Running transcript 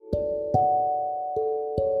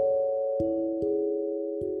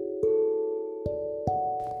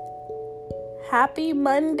Happy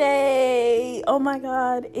Monday. Oh my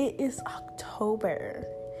God, it is October.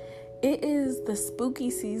 It is the spooky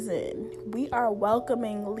season. We are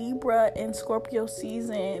welcoming Libra and Scorpio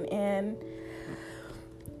season. And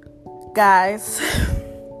guys,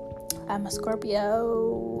 I'm a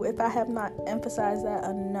Scorpio, if I have not emphasized that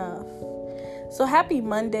enough. So happy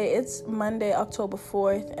Monday. It's Monday, October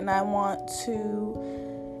 4th, and I want to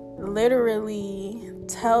literally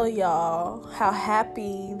tell y'all how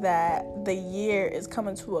happy that the year is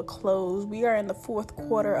coming to a close. We are in the fourth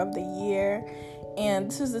quarter of the year,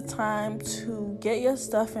 and this is the time to get your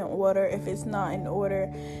stuff in order if it's not in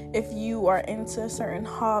order. If you are into certain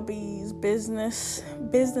hobbies, business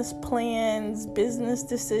plans, business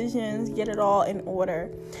decisions, get it all in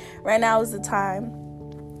order. Right now is the time.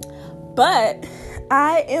 But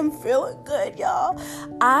I am feeling good, y'all.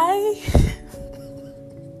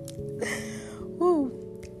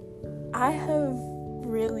 I have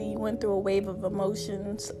really went through a wave of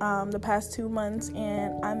emotions the past 2 months,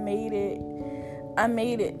 and I made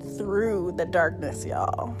it through the darkness,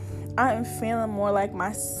 y'all. I am feeling more like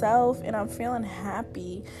myself, and I'm feeling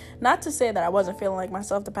happy. Not to say that I wasn't feeling like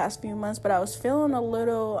myself the past few months, but I was feeling a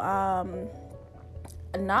little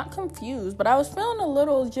not confused, but I was feeling a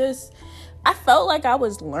little I felt like I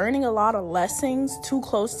was learning a lot of lessons too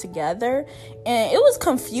close together, and it was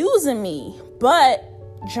confusing me. But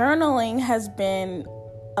journaling has been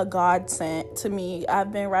a godsend to me.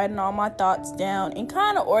 I've been writing all my thoughts down and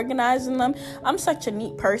kind of organizing them. I'm such a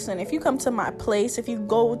neat person. If you come to my place, if you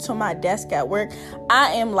go to my desk at work,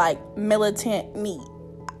 I am like militant neat.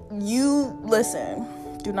 You listen,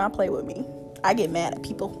 do not play with me. I get mad at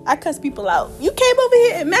people. I cuss people out. You came over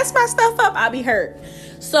here and messed my stuff up, I'll be hurt.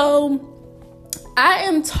 So I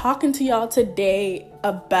am talking to y'all today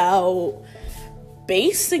about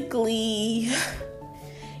basically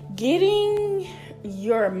getting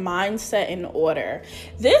your mindset in order.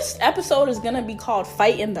 This episode is going to be called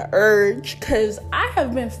Fighting the Urge, because I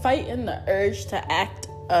have been fighting the urge to act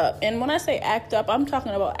up. And when I say act up, I'm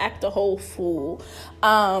talking about act a whole fool.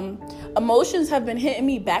 Emotions have been hitting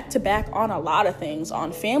me back to back on a lot of things,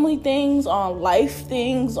 on family things, on life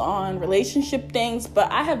things, on relationship things,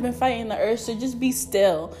 but I have been fighting the urge to just be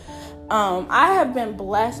still. I have been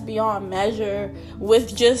blessed beyond measure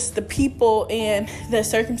with just the people and the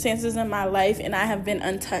circumstances in my life, and I have been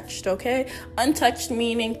untouched, okay? Untouched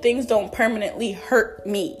meaning things don't permanently hurt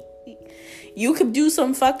me. You could do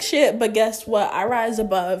some fuck shit, but guess what? I rise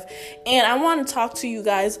above. And I want to talk to you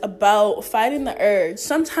guys about fighting the urge.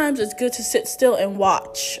 Sometimes it's good to sit still and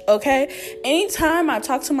watch, okay? Anytime I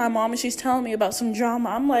talk to my mom and she's telling me about some drama,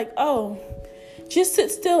 I'm like, oh, just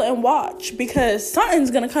sit still and watch, because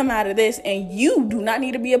something's going to come out of this and you do not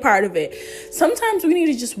need to be a part of it. Sometimes we need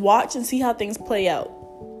to just watch and see how things play out.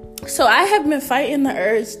 So I have been fighting the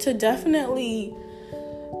urge to definitely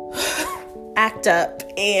act up,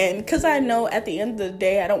 and because I know at the end of the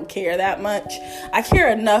day I don't care that much. I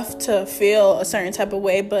care enough to feel a certain type of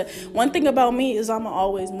way, but one thing about me is I'ma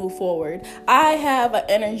always move forward. I have an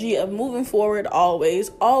energy of moving forward, always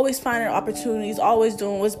finding opportunities, always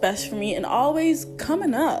doing what's best for me, and always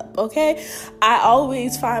coming up, okay? I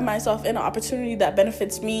always find myself in an opportunity that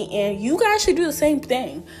benefits me, and you guys should do the same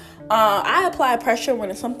thing. I apply pressure when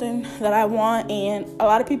it's something that I want, and a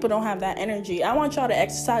lot of people don't have that energy. I want y'all to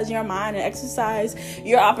exercise your mind and exercise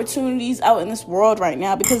your opportunities out in this world right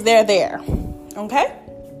now, because they're there, okay?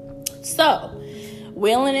 So,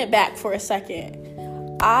 wheeling it back for a second,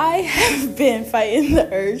 I have been fighting the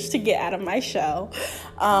urge to get out of my shell.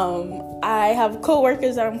 I have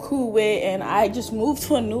coworkers that I'm cool with, and I just moved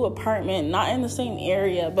to a new apartment, not in the same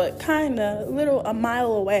area, but kind of a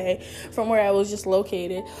mile away from where I was just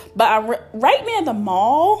located. But I'm right near the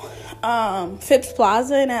mall, Phipps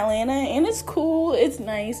Plaza in Atlanta, and it's cool, it's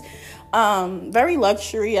nice, very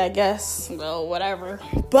luxury, I guess, well, whatever,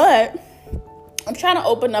 but I'm trying to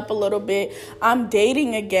open up a little bit. I'm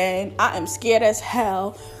dating again. I am scared as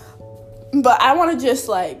hell, but I want to just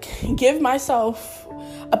give myself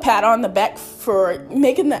a pat on the back for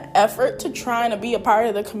making the effort to trying to be a part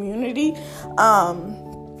of the community.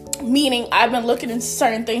 Meaning I've been looking into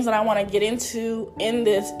certain things that I want to get into in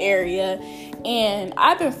this area, and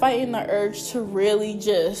I've been fighting the urge to really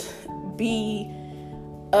just be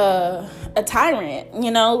a tyrant,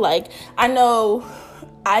 I know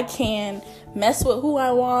I can mess with who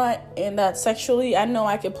I want, and that sexually, I know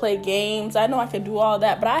I could play games, I know I could do all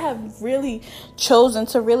that, but I have really chosen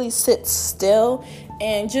to really sit still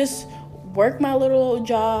and just work my little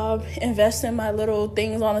job, invest in my little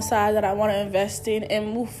things on the side that I want to invest in,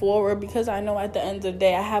 and move forward, because I know at the end of the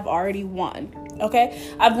day I have already won.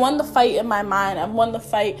 Okay, I've won the fight in my mind. I've won the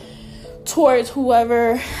fight towards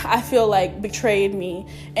whoever I feel like betrayed me.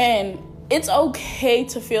 And it's okay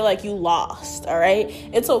to feel like you lost, all right?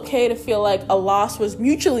 It's okay to feel like a loss was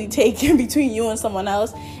mutually taken between you and someone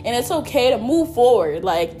else. And it's okay to move forward.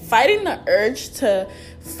 Like, fighting the urge to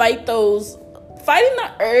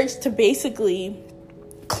basically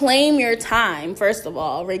claim your time, first of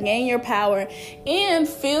all, regain your power, and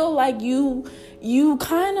feel like you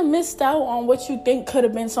kind of missed out on what you think could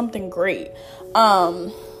have been something great. I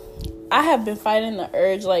have been fighting the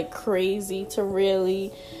urge like crazy to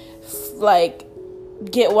really like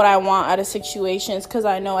get what I want out of situations, because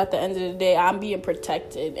I know at the end of the day I'm being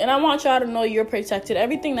protected, and I want y'all to know you're protected.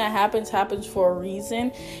 Everything that happens for a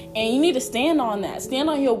reason, and you need to stand on that. Stand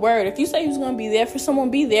on your word. If you say you're going to be there for someone,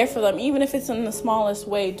 be there for them, even if it's in the smallest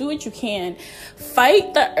way. Do what you can.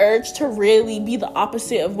 Fight the urge to really be the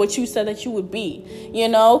opposite of what you said that you would be. You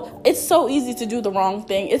know, it's so easy to do the wrong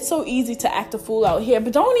thing. It's so easy to act a fool out here,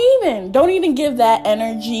 but don't even give that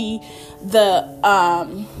energy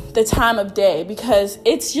the time of day, because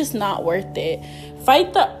it's just not worth it.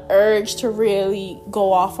 Fight the urge to really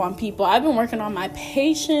go off on people. I've been working on my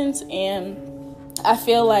patience, and I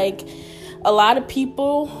feel like a lot of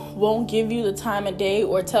people won't give you the time of day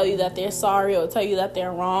or tell you that they're sorry or tell you that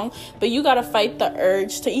they're wrong, but you got to fight the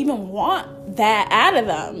urge to even want that out of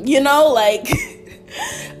them. You know, like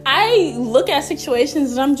I look at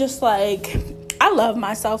situations and I'm just like, I love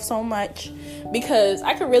myself so much, because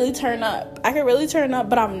I could really turn up,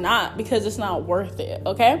 but I'm not, because it's not worth it,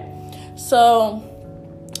 okay? So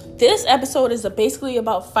this episode is basically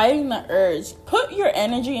about fighting the urge. Put your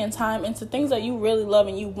energy and time into things that you really love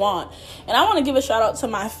and you want. And I want to give a shout out to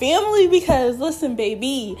my family, because listen,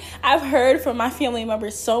 baby, I've heard from my family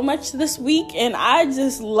members so much this week, and I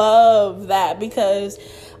just love that, because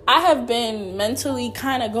I have been mentally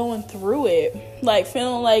kind of going through it, like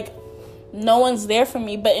feeling like no one's there for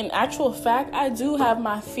me. But in actual fact, I do have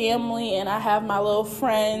my family, and I have my little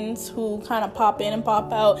friends who kind of pop in and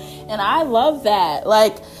pop out, and I love that.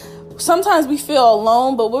 Like, sometimes we feel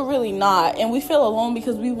alone, but we're really not. And we feel alone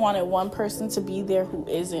because we wanted one person to be there who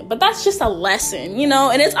isn't. But that's just a lesson, you know?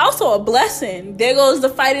 And it's also a blessing. There goes the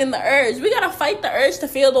fighting the urge. We got to fight the urge to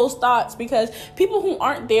feel those thoughts, because people who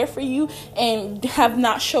aren't there for you and have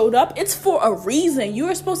not showed up, it's for a reason. You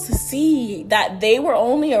are supposed to see that they were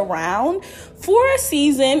only around for a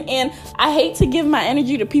season. And I hate to give my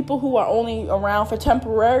energy to people who are only around for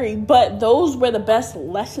temporary, but those where the best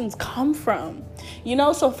lessons come from. You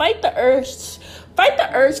know, so fight the urge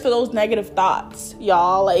for those negative thoughts,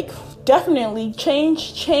 y'all. Like, definitely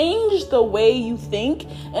change the way you think,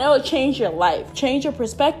 and it'll change your life. Change your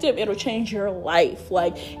perspective, it'll change your life.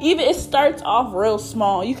 Like, even it starts off real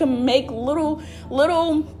small. You can make little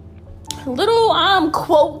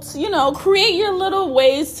quotes, you know, create your little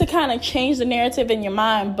ways to kind of change the narrative in your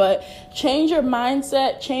mind, but change your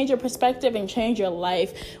mindset, change your perspective, and change your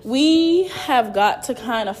life. We have got to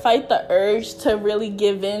kind of fight the urge to really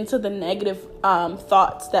give in to the negative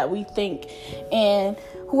thoughts that we think. And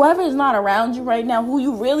whoever is not around you right now, who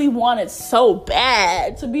you really wanted so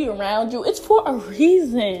bad to be around you, it's for a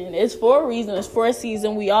reason. It's for a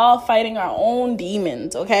season. We all fighting our own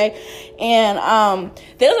demons, okay? And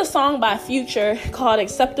there's a song by Future called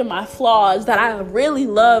Accepting My Flaws that I really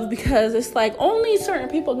love, because it's like only certain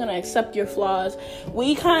people are going to accept your flaws.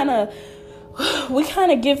 We kind of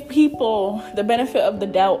give people the benefit of the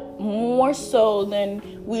doubt more so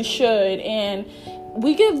than we should, and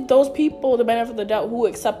we give those people the benefit of the doubt who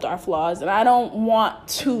accept our flaws. And I don't want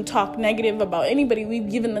to talk negative about anybody we've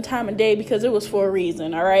given the time of day, because it was for a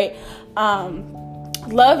reason, all right?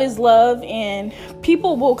 Love is love, and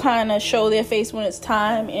people will kind of show their face when it's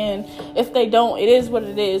time, and if they don't, it is what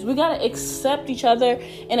it is. We got to accept each other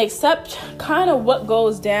and accept kind of what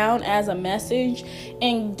goes down as a message,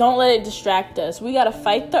 and don't let it distract us. We got to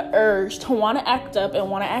fight the urge to want to act up and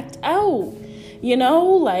want to act out, you know?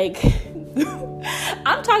 Like,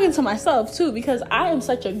 I'm talking to myself too, because I am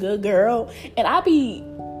such a good girl, and I be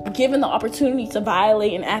given the opportunity to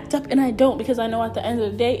violate and act up, and I don't, because I know at the end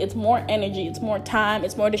of the day, it's more energy, it's more time,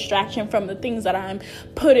 it's more distraction from the things that I'm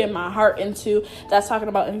putting my heart into. That's talking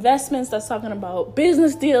about investments, that's talking about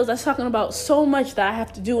business deals, that's talking about so much that I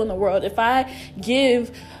have to do in the world. If I give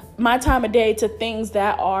my time of day to things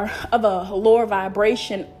that are of a lower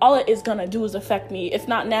vibration, all it is going to do is affect me, if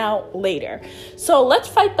not now, later. So let's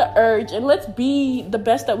fight the urge, and let's be the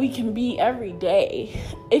best that we can be every day.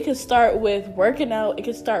 It could start with working out. It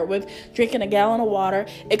could start with drinking a gallon of water.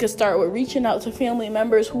 It could start with reaching out to family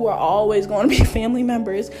members who are always going to be family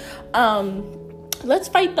members. let's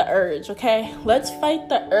fight the urge, okay? Let's fight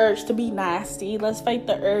the urge to be nasty. Let's fight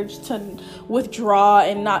the urge to withdraw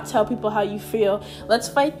and not tell people how you feel. Let's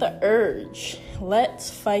fight the urge. Let's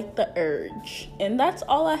fight the urge. And that's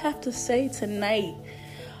all I have to say tonight.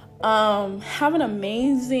 Have an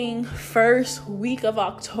amazing first week of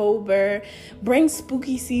October. Bring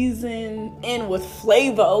spooky season in with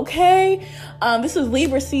flavor, okay? This is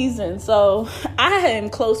Libra season, so I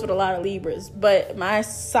am close with a lot of Libras, but my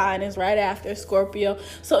sign is right after Scorpio.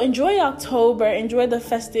 So enjoy October, enjoy the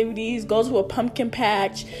festivities, go to a pumpkin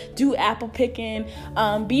patch, do apple picking,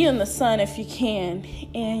 be in the sun if you can,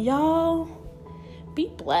 and y'all be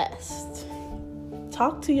blessed.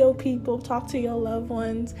 Talk to your people, talk to your loved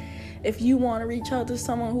ones. If you want to reach out to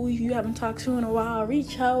someone who you haven't talked to in a while,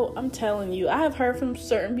 reach out. I'm telling you, I have heard from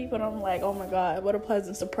certain people and I'm like, oh my God, what a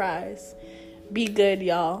pleasant surprise. Be good,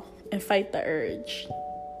 y'all, and fight the urge.